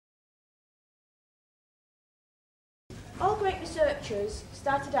All great researchers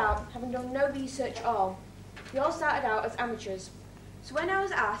started out having done no research at all. We all started out as amateurs. So when I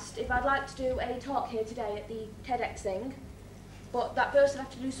was asked if I'd like to do a talk here today at the TEDx thing, but that first I'd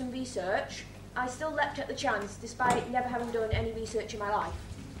have to do some research, I still leapt at the chance despite never having done any research in my life.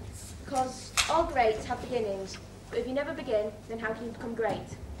 Because all greats have beginnings, but if you never begin, then how can you become great?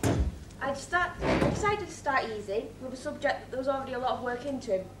 I decided to start easy with a subject that there was already a lot of work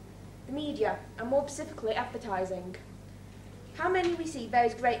into, the media, and more specifically advertising. How many we see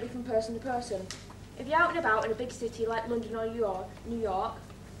varies greatly from person to person. If you're out and about in a big city like London or New York,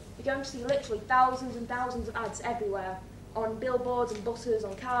 you're going to see literally thousands and thousands of ads everywhere, on billboards and buses,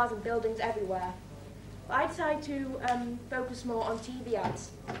 on cars and buildings everywhere. But I decided to focus more on TV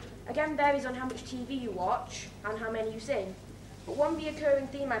ads. Again, varies on how much TV you watch and how many you see. But one recurring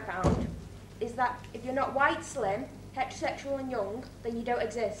theme I found is that if you're not white, slim, heterosexual and young, then you don't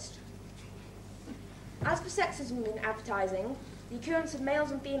exist. As for sexism in advertising, the occurrence of males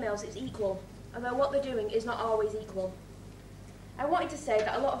and females is equal, although what they're doing is not always equal. I wanted to say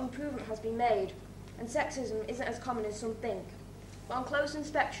that a lot of improvement has been made, and sexism isn't as common as some think. But on close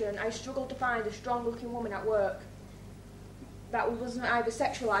inspection, I struggled to find a strong-looking woman at work that wasn't either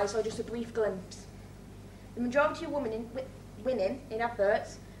sexualised or just a brief glimpse. The majority of women in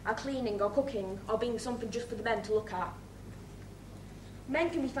adverts are cleaning or cooking or being something just for the men to look at.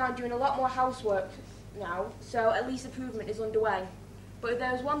 Men can be found doing a lot more housework now, so at least improvement is underway. But if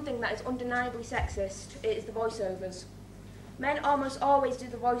there is one thing that is undeniably sexist, it is the voiceovers. Men almost always do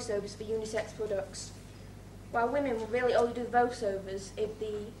the voiceovers for unisex products, while women will really only do the voiceovers if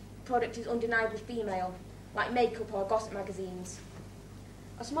the product is undeniably female, like makeup or gossip magazines.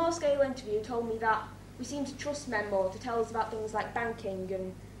 A small-scale interview told me that we seem to trust men more to tell us about things like banking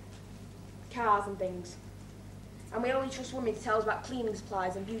and cars and things. And we only trust women to tell us about cleaning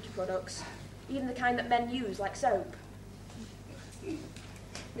supplies and beauty products, even the kind that men use, like soap.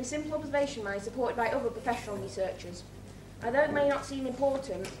 This simple observation of mine is supported by other professional researchers. Although it may not seem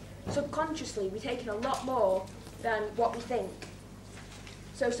important, subconsciously we take in a lot more than what we think.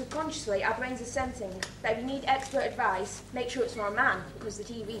 So subconsciously our brains are sensing that if you need expert advice, make sure it's from a man, because the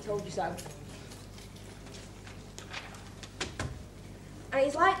TV told you so. And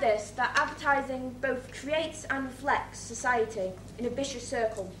it's like this that advertising both creates and reflects society in a vicious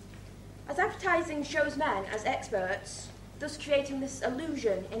circle. As advertising shows men as experts, thus creating this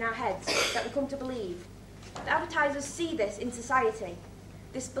illusion in our heads that we come to believe, the advertisers see this in society,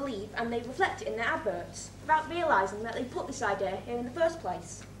 this belief, and they reflect it in their adverts, without realising that they put this idea here in the first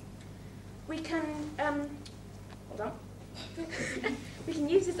place. We can, we can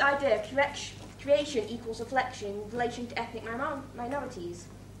use this idea, creation equals reflection in relation to ethnic minorities.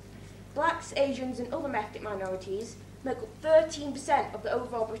 Blacks, Asians and other ethnic minorities make up 13% of the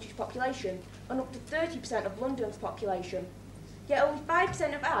overall British population and up to 30% of London's population. Yet only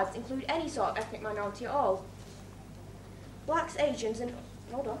 5% of ads include any sort of ethnic minority at all. Blacks, Asians and...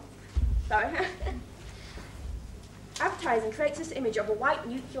 Advertising creates this image of a white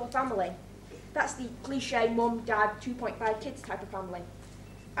nuclear family. That's the cliché mum, dad, 2.5 kids type of family.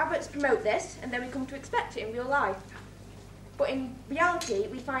 Adverts promote this, and then we come to expect it in real life. But in reality,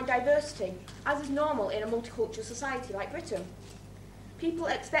 we find diversity, as is normal in a multicultural society like Britain. People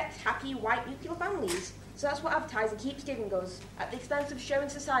expect happy, white, nuclear families, so that's what advertising keeps giving us, at the expense of showing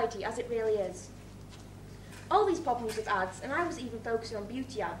society as it really is. All these problems with ads, and I was even focusing on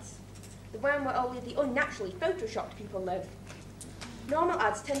beauty ads, the one where only the unnaturally photoshopped people live. Normal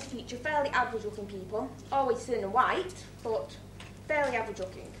ads tend to feature fairly average-looking people, always thin and white, but fairly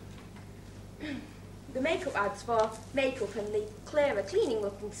average-looking. The makeup ads for makeup and the clearer,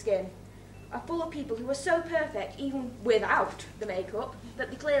 cleaning-looking skin are full of people who are so perfect, even without the makeup, that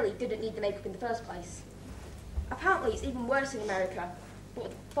they clearly didn't need the makeup in the first place. Apparently, it's even worse in America,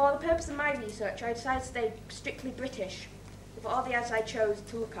 but for the purpose of my research, I decided to stay strictly British with all the ads I chose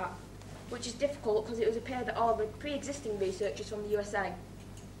to look at, which is difficult because it was appeared that all the pre-existing research is from the USA.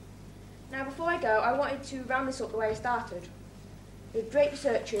 Now, before I go, I wanted to round this up the way I started, with great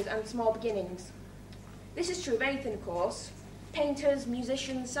researchers and small beginnings. This is true of anything, of course. Painters,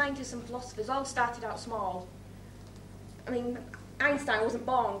 musicians, scientists and philosophers all started out small. I mean, Einstein wasn't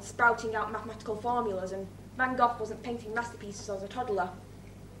born sprouting out mathematical formulas, and Van Gogh wasn't painting masterpieces as a toddler.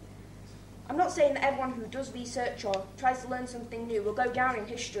 I'm not saying that everyone who does research or tries to learn something new will go down in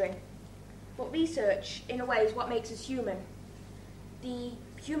history, but research, in a way, is what makes us human. The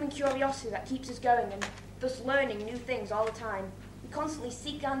human curiosity that keeps us going and thus learning new things all the time. We constantly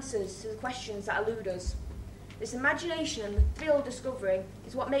seek answers to the questions that elude us. This imagination and the thrill of discovery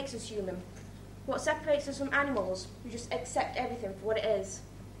is what makes us human, what separates us from animals who just accept everything for what it is.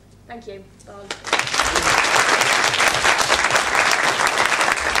 Thank you. Bye.